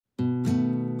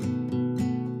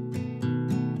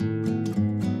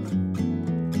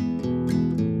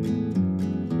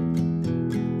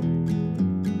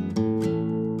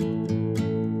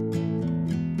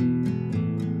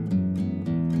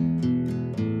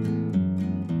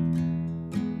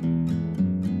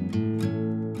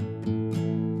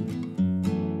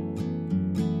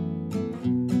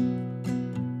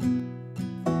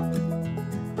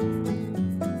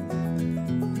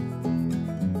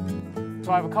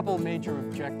So I have a couple of major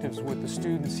objectives with the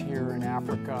students here in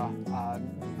Africa.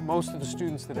 Most of the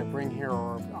students that I bring here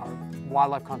are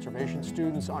wildlife conservation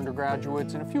students,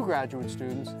 undergraduates, and a few graduate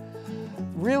students.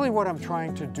 Really what I'm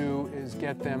trying to do is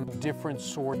get them different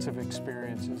sorts of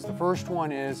experiences. The first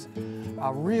one is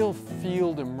a real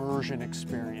field immersion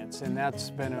experience, and that's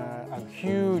been a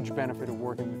huge benefit of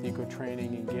working with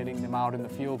EcoTraining and getting them out in the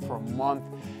field for a month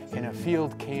in a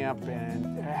field camp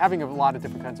and having a lot of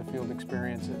different kinds of field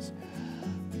experiences.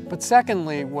 But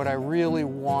secondly, what I really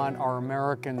want our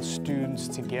American students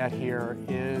to get here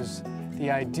is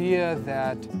the idea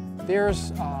that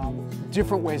there's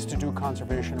different ways to do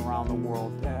conservation around the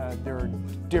world. There are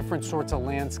different sorts of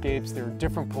landscapes, there are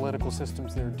different political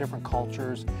systems, there are different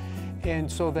cultures. And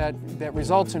so that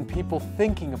results in people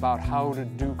thinking about how to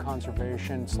do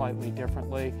conservation slightly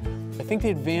differently. I think the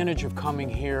advantage of coming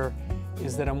here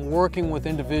is that I'm working with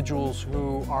individuals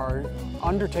who are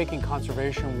undertaking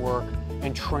conservation work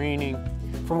and training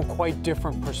from a quite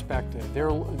different perspective.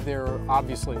 They're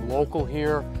obviously local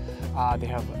here. They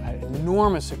have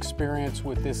enormous experience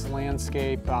with this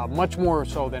landscape, much more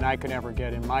so than I could ever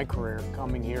get in my career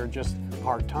coming here just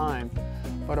part-time.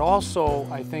 But also,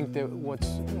 I think that what's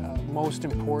most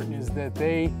important is that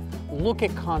they look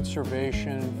at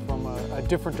conservation from a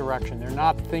different direction. They're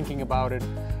not thinking about it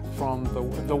from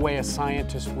the way a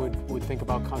scientist would think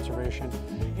about conservation.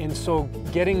 And so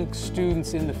getting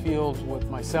students in the field with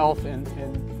myself and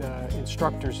the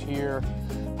instructors here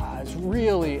is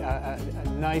really a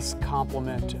nice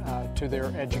complement to their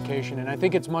education. And I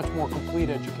think it's much more complete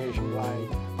education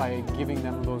by giving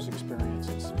them those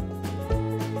experiences.